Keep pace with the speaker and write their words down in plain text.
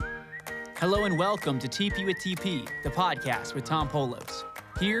Hello and welcome to TP with TP, the podcast with Tom Polos.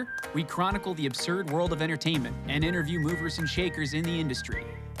 Here, we chronicle the absurd world of entertainment and interview movers and shakers in the industry,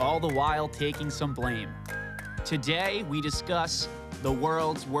 all the while taking some blame. Today, we discuss the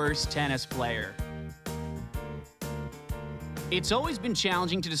world's worst tennis player. It's always been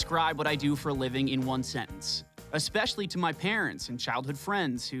challenging to describe what I do for a living in one sentence, especially to my parents and childhood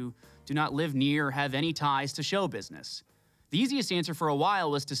friends who do not live near or have any ties to show business. The easiest answer for a while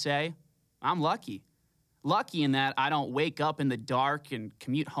was to say, I'm lucky. Lucky in that I don't wake up in the dark and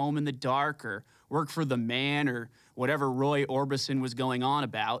commute home in the dark or work for the man or whatever Roy Orbison was going on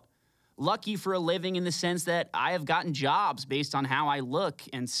about. Lucky for a living in the sense that I have gotten jobs based on how I look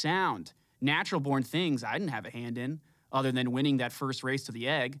and sound. Natural-born things I didn't have a hand in, other than winning that first race to the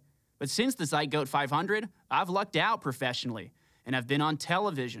egg. But since the Zygote 500, I've lucked out professionally, and I've been on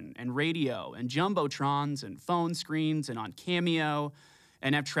television and radio and jumbotrons and phone screens and on Cameo,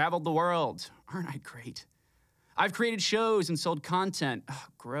 and I've traveled the world. Aren't I great? I've created shows and sold content. Oh,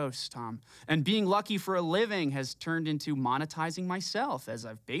 gross, Tom. And being lucky for a living has turned into monetizing myself, as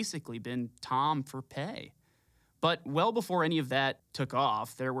I've basically been Tom for pay. But well before any of that took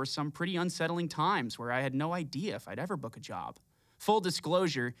off, there were some pretty unsettling times where I had no idea if I'd ever book a job. Full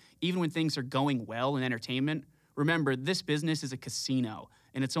disclosure, even when things are going well in entertainment, remember, this business is a casino,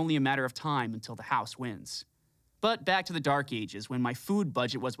 and it's only a matter of time until the house wins. But back to the dark ages, when my food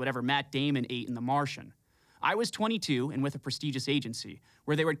budget was whatever Matt Damon ate in The Martian. I was 22 and with a prestigious agency,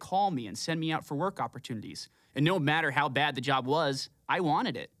 where they would call me and send me out for work opportunities. And no matter how bad the job was, I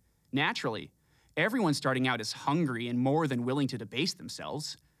wanted it. Naturally. Everyone starting out is hungry and more than willing to debase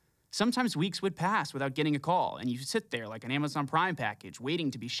themselves. Sometimes weeks would pass without getting a call, and you sit there like an Amazon Prime package, waiting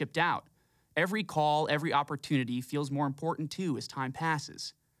to be shipped out. Every call, every opportunity feels more important too as time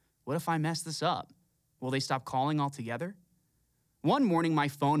passes. What if I mess this up? Will they stop calling altogether? One morning, my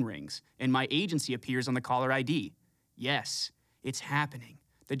phone rings, and my agency appears on the caller ID. Yes, it's happening.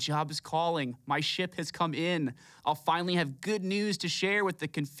 The job is calling. My ship has come in. I'll finally have good news to share with the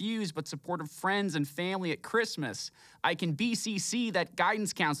confused but supportive friends and family at Christmas. I can BCC that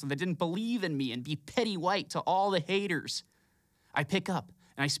guidance counselor that didn't believe in me and be petty white to all the haters. I pick up,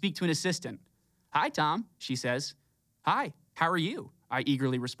 and I speak to an assistant. Hi, Tom, she says. Hi, how are you? I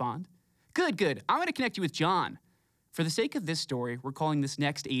eagerly respond. Good. I'm going to connect you with John. For the sake of this story, we're calling this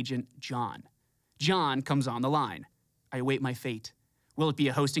next agent John. John comes on the line. I await my fate. Will it be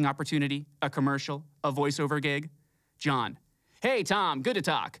a hosting opportunity, a commercial, a voiceover gig? John. Hey, Tom, good to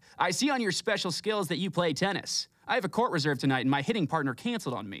talk. I see on your special skills that you play tennis. I have a court reserve tonight and my hitting partner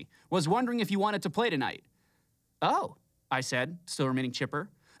canceled on me. Was wondering if you wanted to play tonight. Oh, I said, still remaining chipper.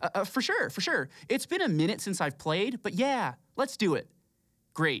 For sure. It's been a minute since I've played, but yeah, let's do it.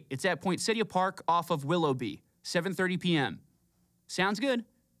 Great. It's at Poinsettia Park off of Willoughby, 7:30 p.m. Sounds good.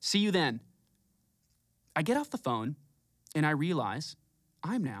 See you then. I get off the phone, and I realize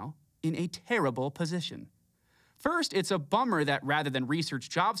I'm now in a terrible position. First, it's a bummer that rather than research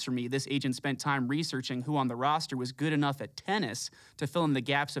jobs for me, this agent spent time researching who on the roster was good enough at tennis to fill in the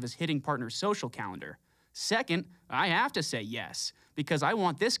gaps of his hitting partner's social calendar. Second, I have to say yes, because I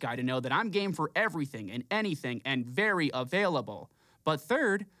want this guy to know that I'm game for everything and anything and very available. But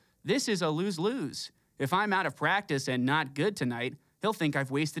third, this is a lose-lose. If I'm out of practice and not good tonight, he'll think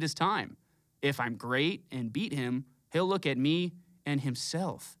I've wasted his time. If I'm great and beat him, he'll look at me and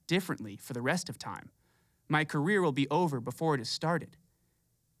himself differently for the rest of time. My career will be over before it has started.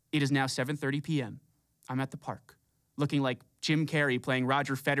 It is now 7:30 p.m. I'm at the park, looking like Jim Carrey playing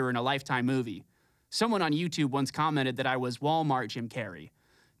Roger Federer in a Lifetime movie. Someone on YouTube once commented that I was Walmart Jim Carrey.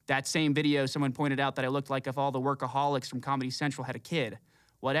 That same video, someone pointed out that I looked like if all the workaholics from Comedy Central had a kid.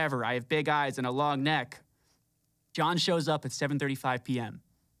 Whatever, I have big eyes and a long neck. John shows up at 7:35 p.m.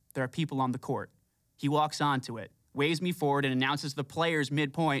 There are people on the court. He walks onto it, waves me forward, and announces to the players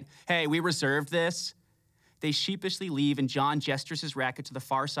midpoint, hey, we reserved this. They sheepishly leave, and John gestures his racket to the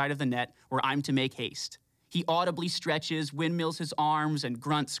far side of the net where I'm to make haste. He audibly stretches, windmills his arms, and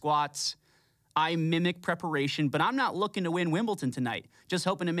grunt squats. I mimic preparation, but I'm not looking to win Wimbledon tonight, just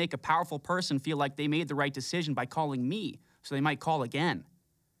hoping to make a powerful person feel like they made the right decision by calling me, so they might call again.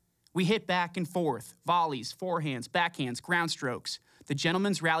 We hit back and forth, volleys, forehands, backhands, ground strokes. The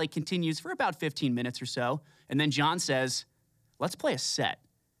gentleman's rally continues for about 15 minutes or so, and then John says, let's play a set.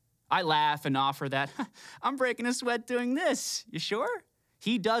 I laugh and offer that, I'm breaking a sweat doing this. You sure?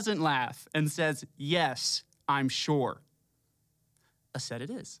 He doesn't laugh and says, yes, I'm sure. A set it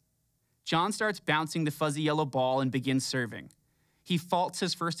is. John starts bouncing the fuzzy yellow ball and begins serving. He faults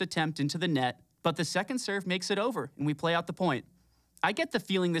his first attempt into the net, but the second serve makes it over, and we play out the point. I get the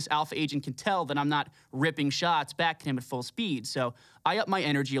feeling this alpha agent can tell that I'm not ripping shots back at him at full speed, so I up my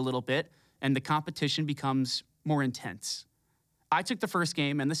energy a little bit, and the competition becomes more intense. I took the first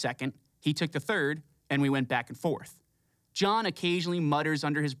game and the second, he took the third, and we went back and forth. John occasionally mutters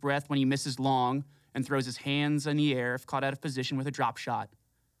under his breath when he misses long and throws his hands in the air if caught out of position with a drop shot.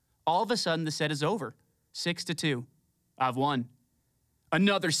 All of a sudden, the set is over, 6-2. I've won.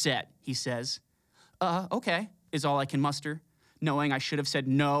 Another set, he says. Okay, is all I can muster, knowing I should have said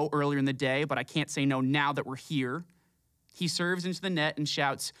no earlier in the day, but I can't say no now that we're here. He serves into the net and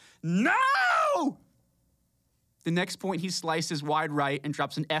shouts, "No!" The next point, he slices wide right and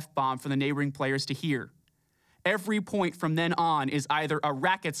drops an F-bomb for the neighboring players to hear. Every point from then on is either a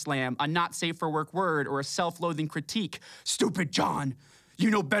racket slam, a not safe for work word, or a self-loathing critique. Stupid John! You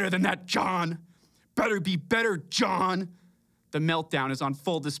know better than that, John! Better be better, John! The meltdown is on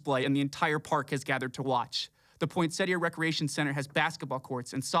full display and the entire park has gathered to watch. The Poinsettia Recreation Center has basketball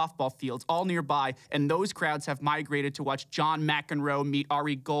courts and softball fields all nearby, and those crowds have migrated to watch John McEnroe meet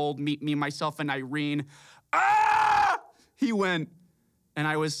Ari Gold, meet me, myself, and Irene. Ah! He went, and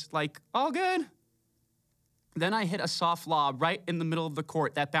I was like, all good. Then I hit a soft lob right in the middle of the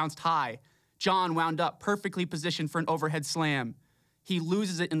court that bounced high. John wound up perfectly positioned for an overhead slam. He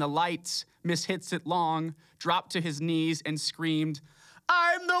loses it in the lights, mishits it long, dropped to his knees, and screamed,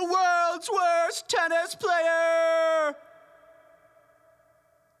 "I'm the world's worst tennis player!"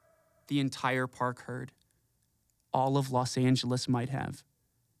 The entire park heard. All of Los Angeles might have.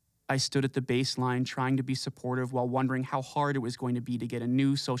 I stood at the baseline trying to be supportive while wondering how hard it was going to be to get a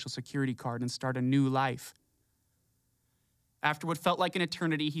new Social Security card and start a new life. After what felt like an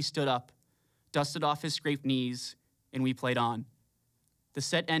eternity, he stood up, dusted off his scraped knees, and we played on. The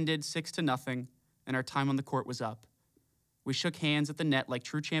set ended 6-0, and our time on the court was up. We shook hands at the net like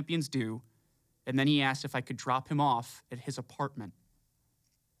true champions do, and then he asked if I could drop him off at his apartment.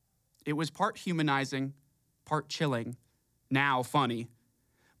 It was part humanizing, part chilling, now funny.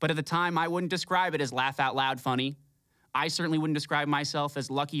 But at the time, I wouldn't describe it as laugh out loud funny. I certainly wouldn't describe myself as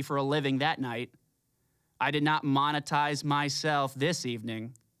lucky for a living that night. I did not monetize myself this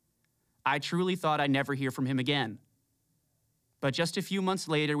evening. I truly thought I'd never hear from him again. But just a few months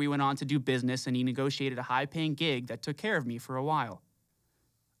later, we went on to do business and he negotiated a high-paying gig that took care of me for a while.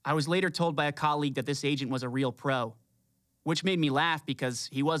 I was later told by a colleague that this agent was a real pro, which made me laugh because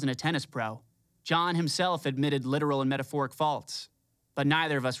he wasn't a tennis pro. John himself admitted literal and metaphoric faults, but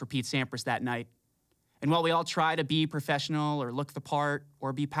neither of us were Pete Sampras that night. And while we all try to be professional or look the part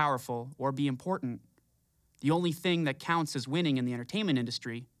or be powerful or be important, the only thing that counts as winning in the entertainment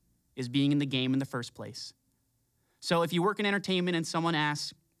industry is being in the game in the first place. So if you work in entertainment and someone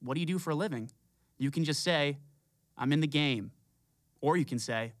asks, "What do you do for a living?" you can just say, "I'm in the game." Or you can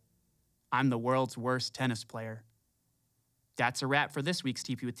say, "I'm the world's worst tennis player." That's a wrap for this week's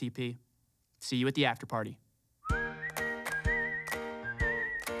TP with TP. See you at the after party.